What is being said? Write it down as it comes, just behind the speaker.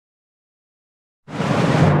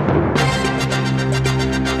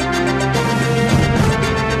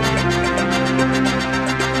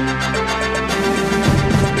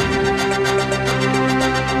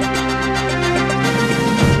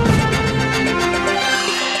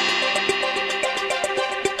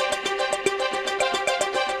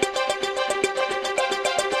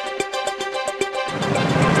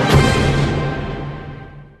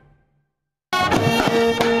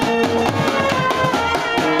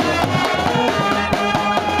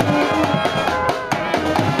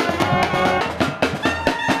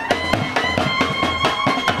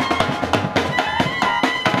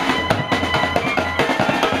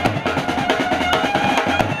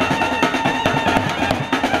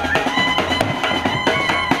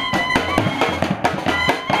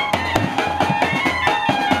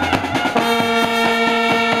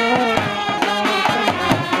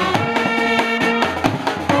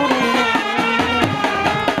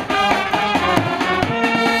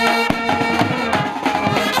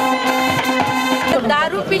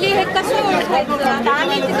बसायचं. आता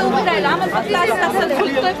आम्ही तिथं उभं राहिलो, आम्हाला फक्त असं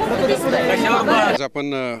फुलतोय फक्त दिसतोय. आज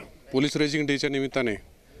आपण पोलीस रेजिंग डेच्या निमित्ताने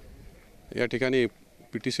या ठिकाणी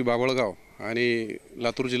PTC बाबळगाव आणि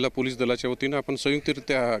लातूर जिल्हा पोलीस दलाच्या वतीनं आपण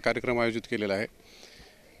संयुक्तरित्या हा कार्यक्रम आयोजित केलेला आहे।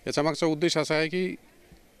 याचा मागचा उद्देश असा आहे की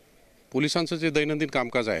पोलिसांचं जे दैनंदिन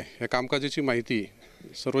कामकाज आहे या कामकाजाची माहिती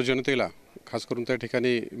सर्व जनतेला खास करून त्या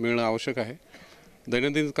ठिकाणी मिळणं आवश्यक आहे।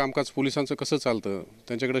 दैनंदिन कामकाज पोलिसांचं कसं चालतं,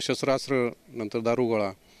 त्यांच्याकडे शस्त्रास्त्र, नंतर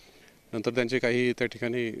दारुगोळा, नंतर त्यांचे काही त्या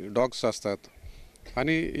ठिकाणी डॉग्स असतात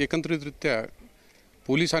आणि एकत्रितरित्या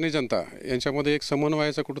पोलीस आणि जनता यांच्यामध्ये एक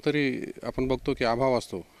समन्वयाचा कुठेतरी आपण बघतो की अभाव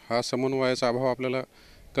असतो। हा समन्वयाचा अभाव आपल्याला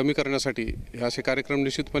कमी करण्यासाठी हे असे कार्यक्रम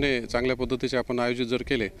निश्चितपणे चांगल्या पद्धतीचे आपण आयोजित जर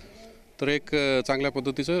केले तर एक चांगल्या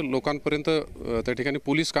पद्धतीचं लोकांपर्यंत त्या ठिकाणी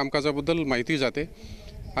पोलीस कामकाजाबद्दल माहिती जाते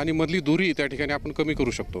आणि मधली दूरी त्या ठिकाणी आपण कमी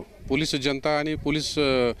करू शकतो। पोलीस जनता आणि पोलीस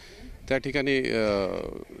त्या ठिकाणी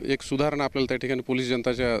एक सुधारणा आपल्याला त्या ठिकाणी पोलीस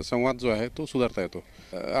जनताचा संवाद जो आहे तो सुधारता येतो।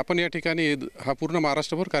 आपण या ठिकाणी हा पूर्ण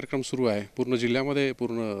महाराष्ट्रभर कार्यक्रम सुरू आहे, पूर्ण जिल्ह्यामध्ये,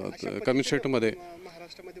 पूर्ण कमिशनरेटमध्ये,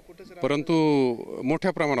 परंतु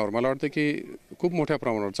मोठ्या प्रमाणावर मला वाटतं की खूप मोठ्या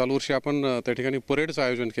प्रमाणावर चालू वर्षी आपण त्या ठिकाणी परेडचं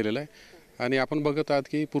आयोजन केलेलं आहे आणि आपण बघत आहात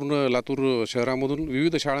की पूर्ण लातूर शहरामधून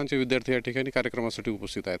विविध शाळांचे विद्यार्थी या ठिकाणी कार्यक्रमासाठी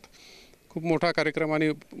उपस्थित आहेत। खूप मोठा कार्यक्रम आणि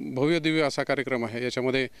भव्य दिव्य असा कार्यक्रम आहे।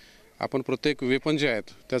 याच्यामध्ये आपण प्रत्येक वेपन जे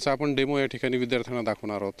आहेत त्याचा आपण डेमो या ठिकाणी विद्यार्थ्यांना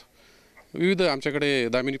दाखवणार आहोत। विविध आमच्याकडे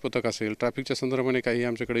दामिनी पथक असेल, ट्रॅफिकच्या संदर्भाने काही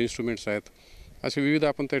आमच्याकडे इन्स्ट्रुमेंट्स आहेत, असे विविध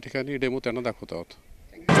आपण त्या ठिकाणी डेमो त्यांना दाखवत आहोत।